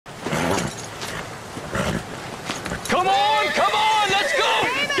Come on, let's go!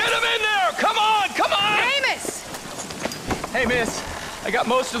 Amos! Get him in there! Come on! Amos! Hey, miss, I got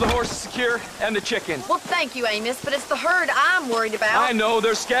most of the horses secure and the chickens. Well, thank you, Amos, but it's the herd I'm worried about. I know,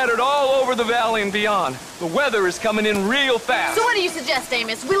 they're scattered all over the valley and beyond. The weather is coming in real fast. So what do you suggest,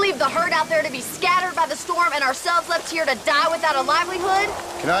 Amos? We leave the herd out there to be scattered by the storm and ourselves left here to die without a livelihood?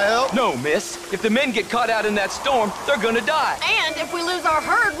 Can I help? No, miss. If the men get caught out in that storm, they're gonna die. And if we lose our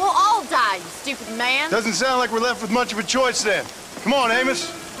herd, we'll all die, you stupid man. Doesn't sound like we're left with much of a choice then. Come on,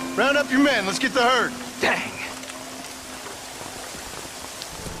 Amos. Round up your men. Let's get the herd. Dang.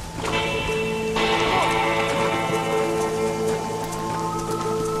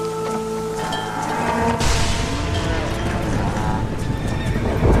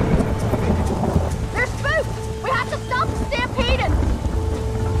 They're spooked! We have to stop the stampeding!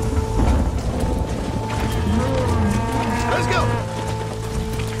 Let's go.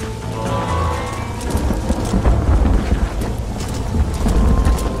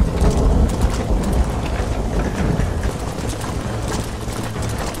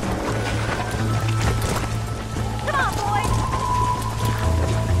 Come on, boys!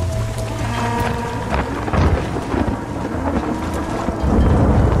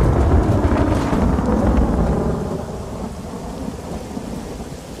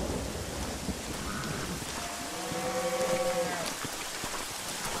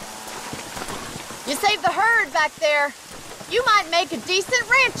 You saved the herd back there. You might make a decent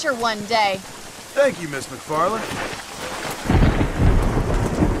rancher one day. Thank you, Miss McFarland.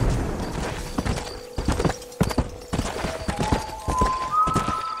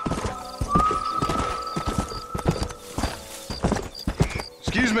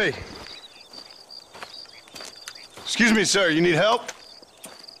 Excuse me. Excuse me, sir. You need help?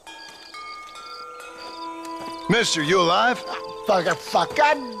 Mister, you alive? Fuck,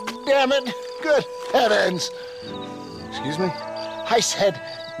 God damn it. Good heavens. Excuse me? I said,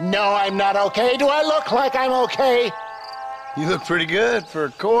 no, I'm not okay. Do I look like I'm okay? You look pretty good for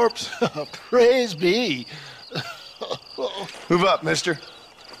a corpse. Praise be. Move up, mister.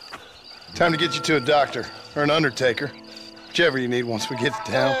 Time to get you to a doctor or an undertaker. Whichever you need once we get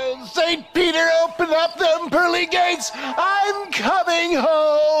to town. St. Peter, open up them pearly gates. I'm coming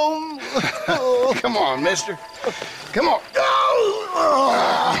home. Come on, mister. Come on.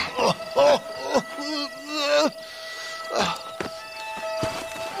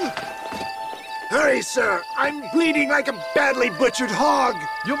 Hurry, sir. I'm bleeding like a badly butchered hog.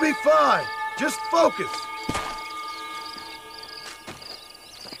 You'll be fine. Just focus.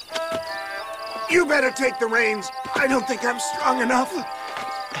 You better take the reins. I don't think I'm strong enough.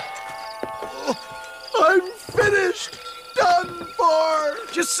 I'm finished. Done for.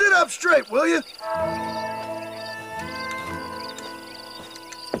 Just sit up straight, will you?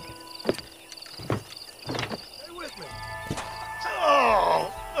 Stay with me.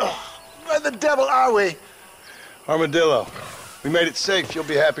 Where the devil are we? Armadillo. We made it safe, you'll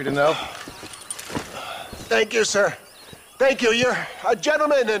be happy to know. Thank you, sir. Thank you. You're a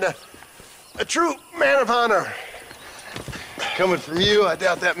gentleman and a true man of honor. Coming from you, I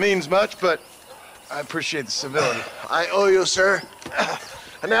doubt that means much, but I appreciate the civility. I owe you, sir.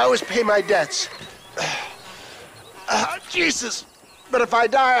 And I always pay my debts. Jesus. But if I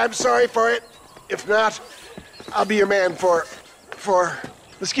die, I'm sorry for it. If not, I'll be your man for...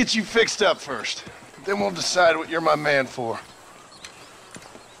 Let's get you fixed up first. Then we'll decide what you're my man for.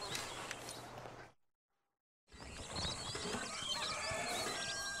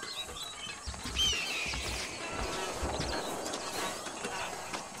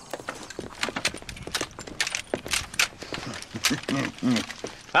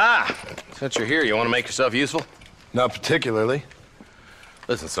 Since you're here, you want to make yourself useful? Not particularly.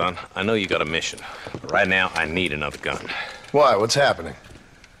 Listen, son, I know you got a mission, but right now I need another gun. Why? What's happening?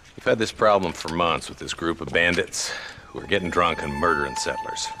 We've had this problem for months with this group of bandits who are getting drunk and murdering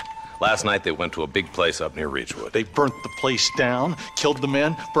settlers. Last night they went to a big place up near Ridgewood. They burnt the place down, killed the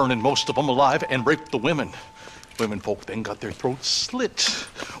men, burning most of them alive, and raped the women. Women folk then got their throats slit.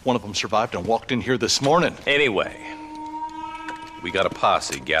 One of them survived and walked in here this morning. Anyway, we got a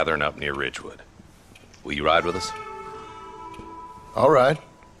posse gathering up near Ridgewood. Will you ride with us? All right.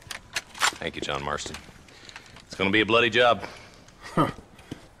 Thank you, John Marston. It's gonna be a bloody job.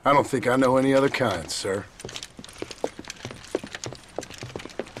 I don't think I know any other kind, sir.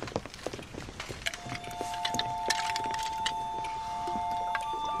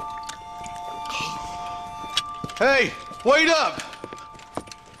 Hey, wait up!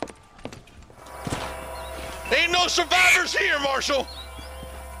 Ain't no survivors here, Marshal!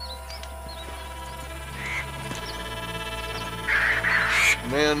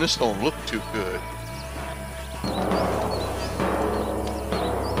 Man, this don't look too good.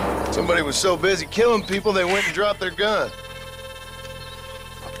 Somebody was so busy killing people, they went and dropped their gun.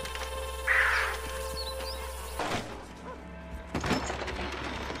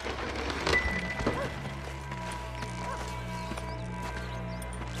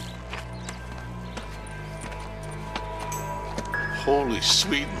 Holy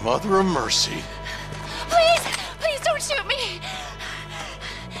sweet mother of mercy. Please, please don't shoot me.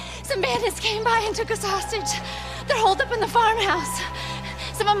 Some bandits came by and took us hostage. They're holed up in the farmhouse.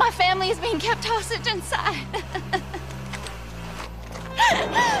 Some of my family is being kept hostage inside.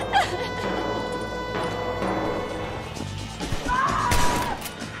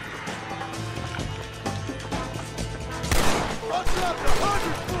 What's up to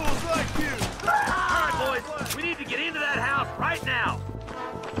 100 fools like you? All right, boys, we need to get into that house right now.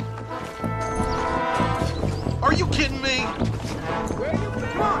 Are you kidding me?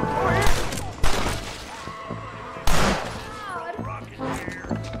 Come on, over here.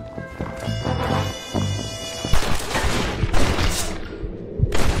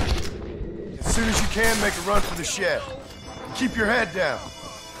 As soon as you can, make a run for the shed. Keep your head down.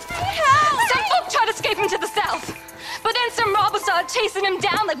 Some folk tried to escape him to the south, but then some robbers started chasing him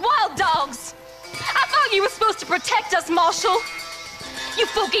down like wild dogs. I thought you were supposed to protect us, Marshal. You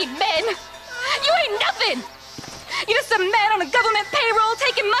folk ain't men. You ain't nothing. You're just a man on a government payroll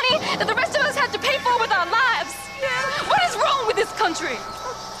taking money that the rest of us have to pay for with our lives. What is wrong with this country?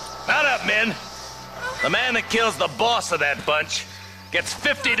 Mount up, men. The man that kills the boss of that bunch gets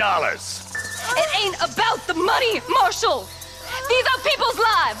 $50. It ain't about the money, Marshal. These are people's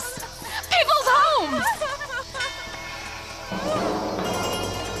lives, people's homes.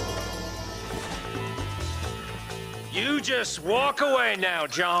 You just walk away now,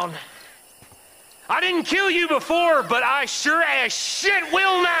 John. I didn't kill you before, but I sure as shit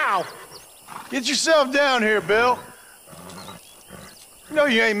will now. Get yourself down here, Bill. You know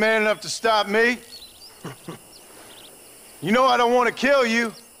you ain't man enough to stop me. You know I don't want to kill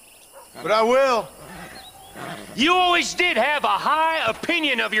you, but I will. You always did have a high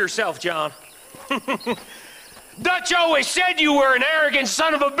opinion of yourself, John. Dutch always said you were an arrogant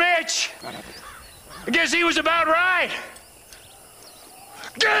son of a bitch. I guess he was about right.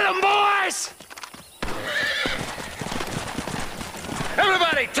 Get him, boys!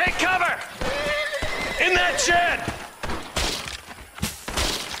 Everybody, take cover! In that shed!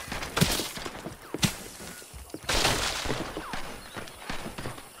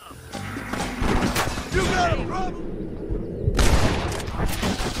 You got a problem?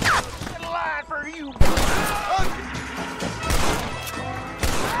 Good line for you!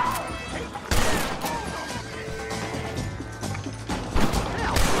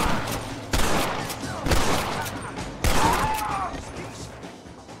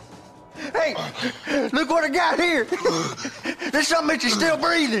 Hey, look what I got here. There's something that you're still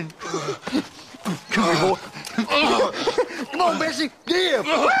breathing. Come here, boy. Come on, Bessie. Give.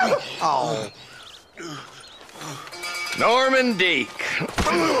 Oh. Norman Deek.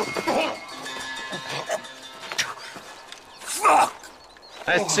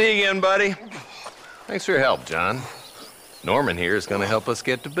 Nice to see you again, buddy. Thanks for your help, John. Norman here is going to help us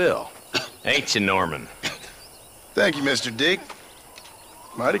get to Bill. Ain't you, Norman? Thank you, Mr. Dick.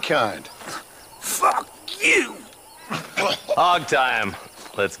 Mighty kind. Fuck you! Hog time.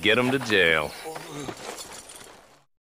 Let's get him to jail.